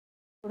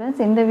Students,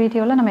 in the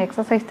video la நம்ம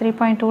exercise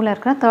 3.2 ல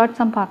இருக்கிற third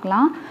sum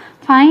பார்க்கலாம்.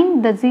 Find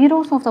the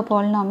zeros of the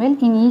polynomial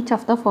in each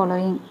of the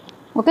following.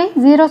 Okay,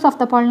 zeros of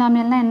the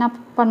polynomial னா என்ன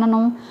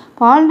பண்ணனும்?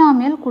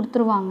 polynomial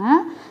கொடுத்துருவாங்க.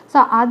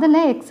 So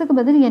அதுல x க்கு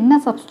பதில்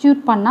என்ன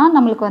சப்ஸ்டிட்யூட் பண்ணா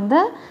நமக்கு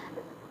வந்து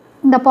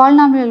இந்த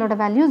polynomialோட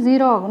வேல்யூ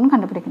 0 ஆகும்னு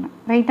கண்டுபிடிக்கணும்.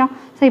 ரைட்டா?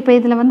 சோ இப்போ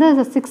இதுல வந்து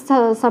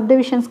 6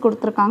 subdivisions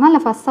கொடுத்திருக்காங்க.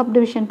 அதுல first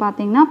subdivision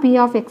பாத்தீங்கன்னா p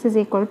of x is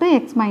equal to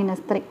x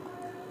minus 3.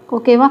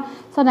 ஓகேவா?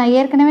 ஸோ நான்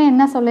ஏற்கனவே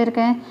என்ன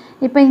சொல்லியிருக்கேன்,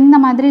 இப்போ இந்த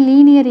மாதிரி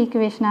லீனியர்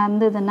ஈக்குவேஷனாக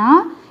இருந்ததுன்னா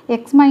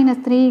x minus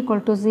 3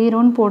 equal to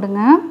 0ன்னு போடுங்க.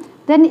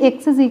 தென் x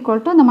is equal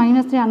to அந்த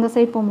minus 3 அந்த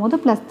சைட் போகும்போது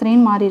plus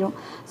 3ன்னு மாறிடும்.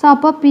 ஸோ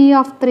அப்போ p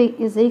of 3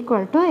 is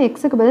equal to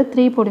xக்கு பதில்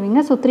 3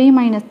 போடுவீங்க. So 3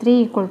 minus 3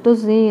 equal to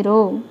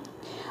 0.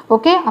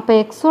 Okay, அப்போ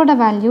xோட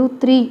வேல்யூ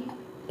 3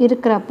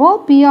 இருக்கிறப்போ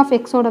p of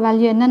xோட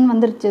வேல்யூ என்னன்னு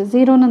வந்துருச்சு?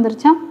 0ன்னு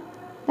வந்துருச்சா?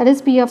 that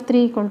is p of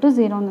 3 equal to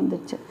 0ன்னு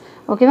வந்துருச்சு.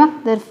 ஓகேவா?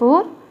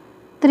 therefore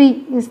 3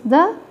 is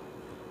the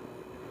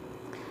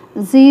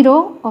 0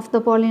 of the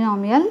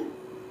polynomial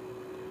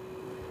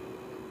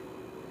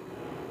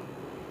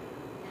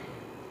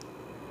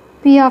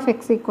p of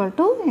x equal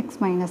to x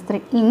minus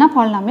 3 இல்லைன்னா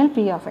polynomial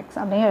p of x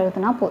அப்படியே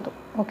எழுதுனா போதும்.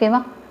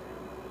 ஓகேவா?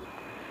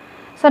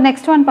 ஸோ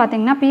நெக்ஸ்ட் ஒன்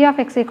பார்த்தீங்கன்னா p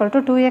of x equal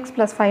to 2x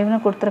plus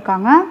 5ன்னு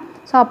கொடுத்துருக்காங்க.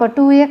 So அப்போ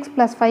 2x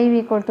plus 5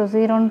 equal to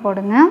 0ன்னு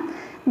போடுங்க.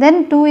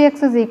 தென்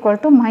 2x is equal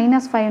to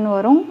minus 5ன்னு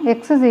வரும்.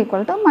 x is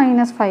equal to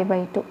minus 5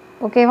 by 2.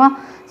 ஓகேவா?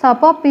 ஸோ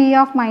அப்போ p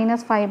of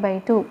minus 5 by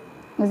 2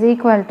 is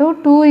equal to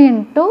 2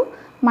 into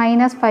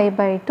minus 5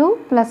 by 2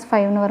 plus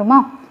 5 வருமா?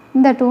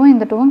 இந்த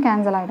 2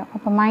 cancel ஆயிடும்.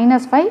 அப்போ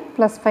minus 5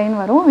 plus 5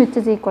 வரும், which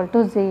is equal to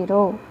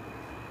 0.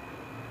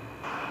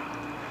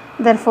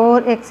 Therefore,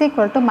 x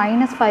equal to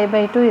minus 5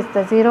 by 2 is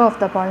the 0 of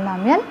the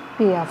polynomial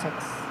p of x.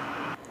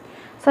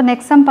 So,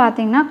 next sum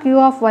பார்த்தீங்கன்னா q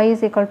of y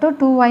is equal to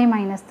 2y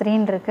minus 3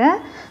 இருக்கு.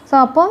 So,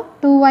 அப்போ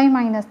 2y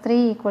minus 3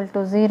 equal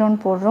to 0ன்னு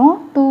போடுறோம்.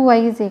 2y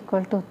is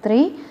equal to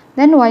 3.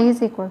 Then y is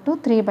equal to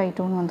 3 by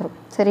 2ன்னு வந்துரும்.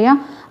 சரியா?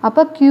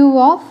 அப்போ q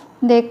of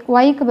இந்த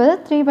y க்கு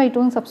பதில் 3 by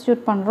 2ன்னு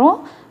substitute பண்ணுறோம்,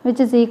 which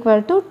is equal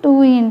to 2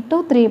 into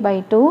 3 by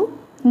 2.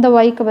 இந்த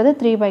y க்கு பதில்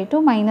 3 by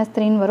 2 minus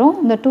 3ன்னு வரும்.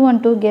 இந்த 2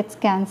 and 2 gets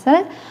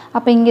cancelled.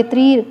 அப்போ இங்கே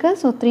 3 இருக்கு.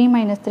 So 3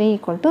 minus 3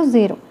 equal to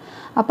 0.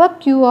 அப்போ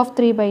q of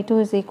 3 by 2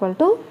 is equal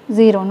to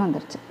 0ன்னு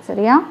வந்துருச்சு.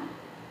 சரியா?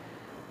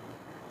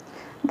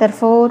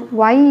 Therefore,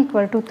 y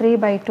equal to 3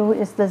 by 2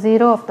 is the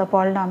 0 of the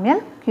polynomial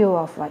q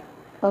of y.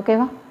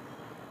 ஓகேவா?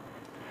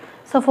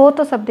 ஸோ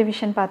ஃபோர்த்து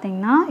சப்டிவிஷன்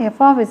பார்த்தீங்கன்னா f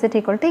of z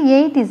equal to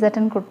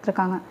 8zன்னு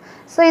கொடுத்துருக்காங்க.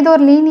 So இது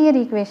ஒரு linear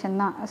equation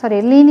தான், sorry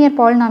linear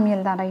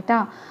polynomial தான். ரைட்டா?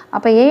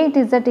 அப்போ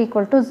 8z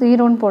equal to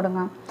 0ன்னு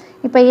போடுங்க.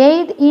 இப்போ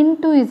 8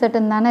 into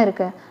zன்னு தானே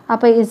இருக்குது.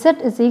 அப்போ z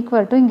is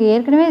equal to இங்கே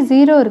ஏற்கனவே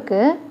 0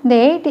 இருக்குது. இந்த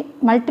 8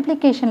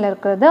 மல்டிப்ளிகேஷனில்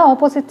இருக்கிறது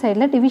ஆப்போசிட்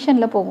சைடில்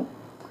டிவிஷனில் போகும்.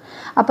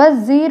 அப்போ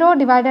 0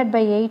 divided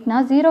by 8னா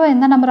 0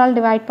 எந்த நம்பரால்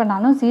டிவைட்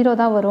பண்ணாலும் 0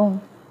 தான் வரும்.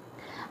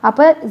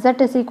 அப்போ z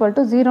is equal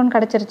to 0ன்னு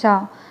கிடச்சிருச்சா?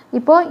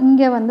 இப்போது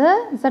இங்கே வந்து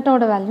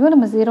z-ஓட வேல்யூ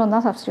நம்ம 0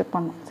 தான் சப்ஸ்டியூட்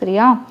பண்ணோம்.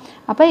 சரியா?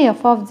 அப்போ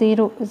f of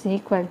 0 is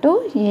equal to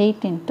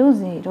 8 into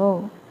 0.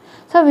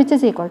 So, which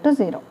is equal to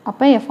 0.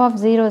 அப்போ f of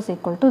 0 is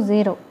equal to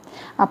 0.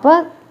 அப்போ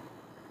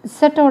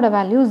z-ஓட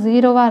வேல்யூ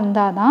 0வாக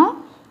இருந்தால் தான்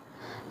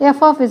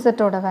f of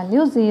z-ஓட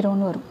வேல்யூ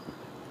 0ன்னு வரும்.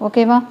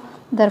 ஓகேவா?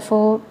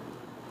 therefore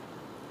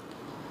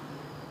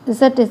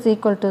z is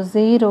equal to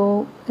 0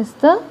 is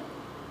the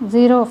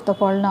 0 of the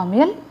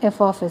polynomial f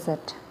of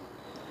z.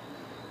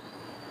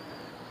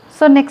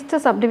 So next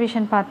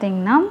subdivision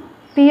பார்த்தீங்கன்னா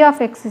p of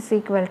x is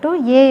equal to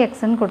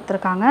axன்னு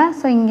கொடுத்துருக்காங்க.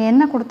 So இங்கே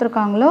என்ன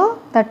கொடுத்துருக்காங்களோ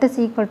that is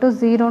equal to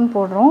 0ன்னு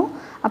போடுறோம்.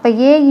 அப்போ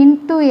a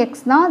into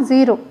x தான்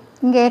 0.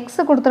 இங்கே x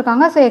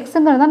கொடுத்துருக்காங்க. ஸோ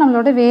xங்கிறது தான்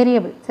நம்மளோட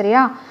வேரியபிள்.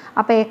 சரியா?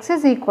 அப்போ x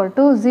is equal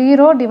to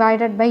 0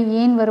 divided by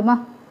aன்னு வருமா?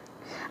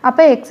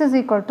 அப்போ x is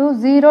equal to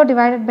 0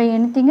 divided by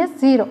anything is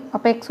 0.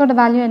 அப்போ xோட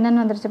வேல்யூ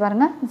என்னென்னு வந்துருச்சு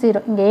பாருங்கள்,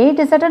 0. இங்கே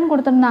 8zன்னு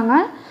கொடுத்துருந்தாங்க,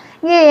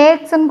 இங்கே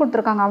axன்னு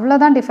கொடுத்துருக்காங்க.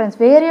 அவ்வளோதான் டிஃப்ரென்ஸ்,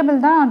 வேரியபிள்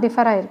தான்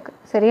டிஃபர் ஆகிருக்கு.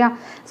 சரியா?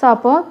 ஸோ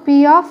அப்போது p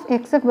of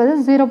xக்கு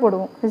பதில் 0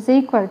 போடுவோம், is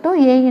equal to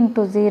a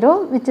into 0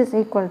 which is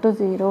equal to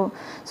 0.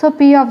 So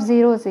p of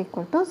 0 is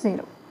equal to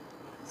 0.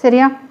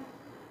 சரியா?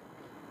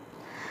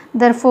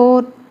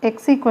 therefore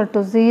x equal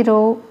to 0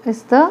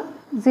 is the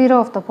 0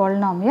 of the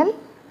polynomial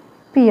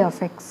p of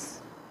x.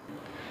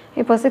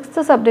 இப்போ sixth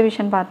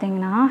subdivision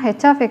பார்த்தீங்கன்னா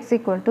h of x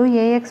equal to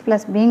ax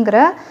plus bங்கிற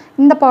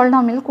இந்த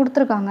polynomial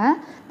கொடுத்துருக்காங்க.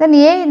 தென்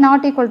a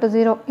not equal to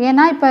 0.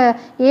 ஏன்னா இப்போ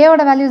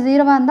ஏவோட value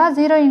 0வாக இருந்தால்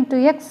 0 into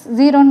x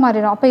 0ன்னு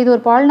மாறிடும். அப்போ இது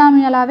ஒரு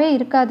பாலினாமியலாகவே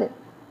இருக்காது.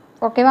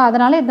 ஓகேவா?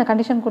 அதனால் இந்த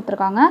கண்டிஷன்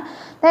கொடுத்துருக்காங்க.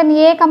 தென்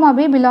a,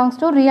 b belongs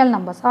to real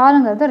numbers.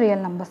 ஆறுங்கிறது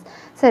ரியல் நம்பர்ஸ்.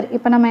 சரி,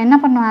 இப்போ நம்ம என்ன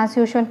பண்ணோம்? As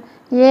usual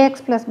ax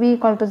plus b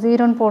equal to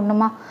 0ன்னு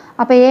போடணுமா?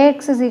 அப்போ ax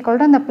is equal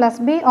to இந்த ப்ளஸ்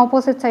b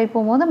ஆப்போசிட் சைட்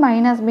போகும்போது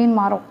மைனஸ் பின்னு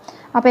மாறும்.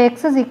 அப்போ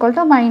x is equal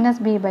to minus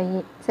b by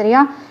a. சரியா?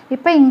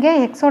 இப்போ இங்கே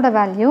xோட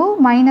வேல்யூ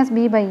minus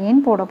b by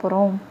aன்னு போட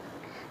போகிறோம்.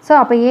 ஸோ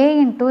அப்போ a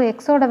into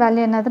xோட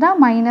வேல்யூ என்னதுன்னா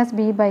minus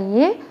b by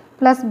a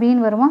plus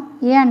bன்னு வருமா?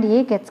 a and a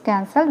gets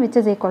cancelled which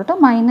is equal to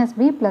minus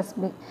b plus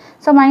b.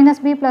 So minus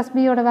b plus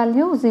b ஓட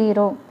value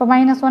 0. இப்போ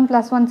minus 1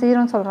 plus 1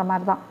 0ன்னு சொல்கிற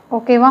மாதிரி தான்.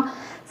 ஓகேவா?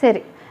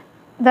 சரி,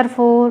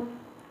 therefore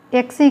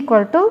x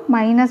equal to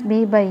minus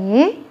b by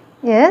a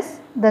is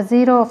the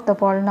 0 of the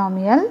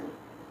polynomial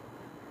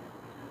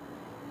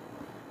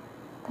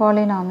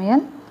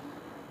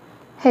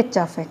h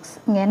of x.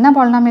 இங்கே என்ன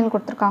polynomial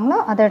கொடுத்துருக்காங்களோ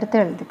அதை எடுத்து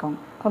எழுதிக்கோங்க.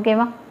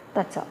 ஓகேவா?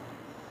 That's all.